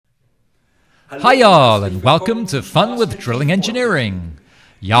Hi y'all, and welcome to Fun with Drilling Engineering.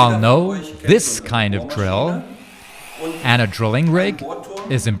 Y'all know this kind of drill, and a drilling rig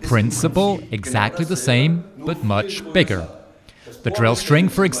is in principle exactly the same, but much bigger. The drill string,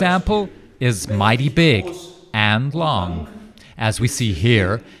 for example, is mighty big and long, as we see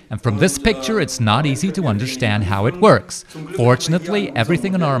here, and from this picture it's not easy to understand how it works. Fortunately,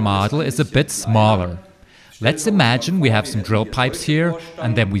 everything in our model is a bit smaller. Let's imagine we have some drill pipes here,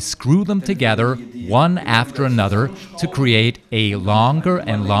 and then we screw them together one after another to create a longer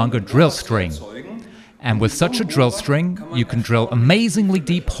and longer drill string. And with such a drill string, you can drill amazingly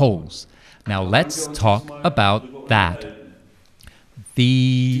deep holes. Now let's talk about that.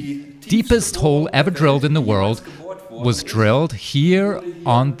 The deepest hole ever drilled in the world was drilled here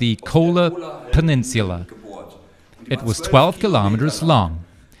on the Kola Peninsula. It was 12 kilometers long.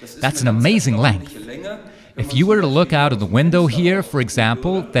 That's an amazing length. If you were to look out of the window here, for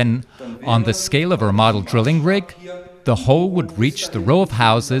example, then on the scale of our model drilling rig, the hole would reach the row of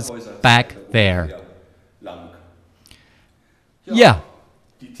houses back there. Yeah,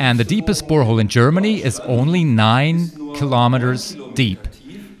 and the deepest borehole in Germany is only 9 kilometers deep.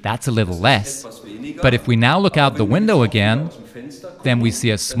 That's a little less. But if we now look out the window again, then we see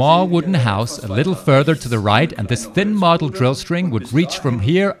a small wooden house a little further to the right, and this thin model drill string would reach from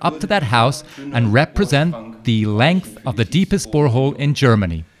here up to that house and represent the length of the deepest borehole in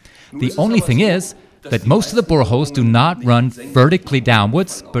Germany. The only thing is that most of the boreholes do not run vertically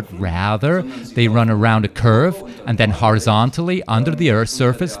downwards, but rather they run around a curve and then horizontally under the Earth's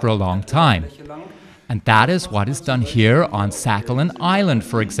surface for a long time. And that is what is done here on Sakhalin Island,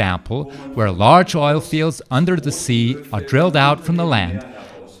 for example, where large oil fields under the sea are drilled out from the land.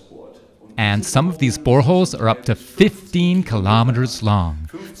 And some of these boreholes are up to 15 kilometers long.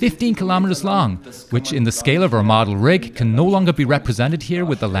 15 kilometers long, which in the scale of our model rig can no longer be represented here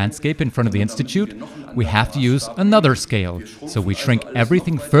with the landscape in front of the Institute. We have to use another scale, so we shrink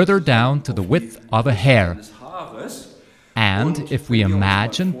everything further down to the width of a hair. And if we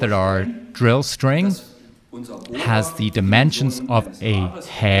imagine that our drill string has the dimensions of a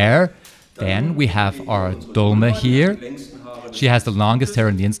hair, then we have our Dulme here. She has the longest hair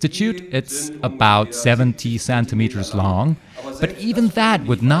in the Institute. It's about 70 centimeters long. But even that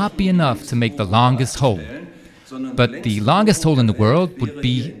would not be enough to make the longest hole. But the longest hole in the world would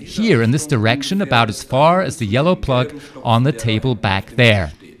be here in this direction, about as far as the yellow plug on the table back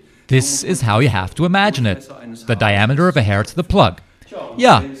there. This is how you have to imagine it, the diameter of a hair to the plug.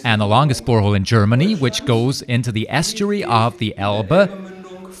 Yeah, and the longest borehole in Germany, which goes into the estuary of the Elbe,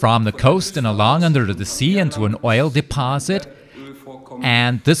 from the coast and along under the sea into an oil deposit.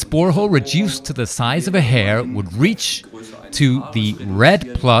 And this borehole, reduced to the size of a hair, would reach to the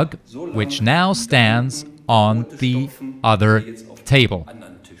red plug, which now stands on the other table.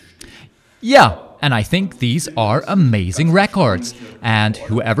 Yeah. And I think these are amazing records. And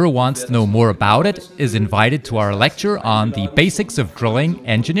whoever wants to know more about it is invited to our lecture on the basics of drilling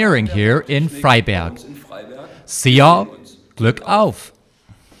engineering here in Freiberg. See y'all. Glück auf!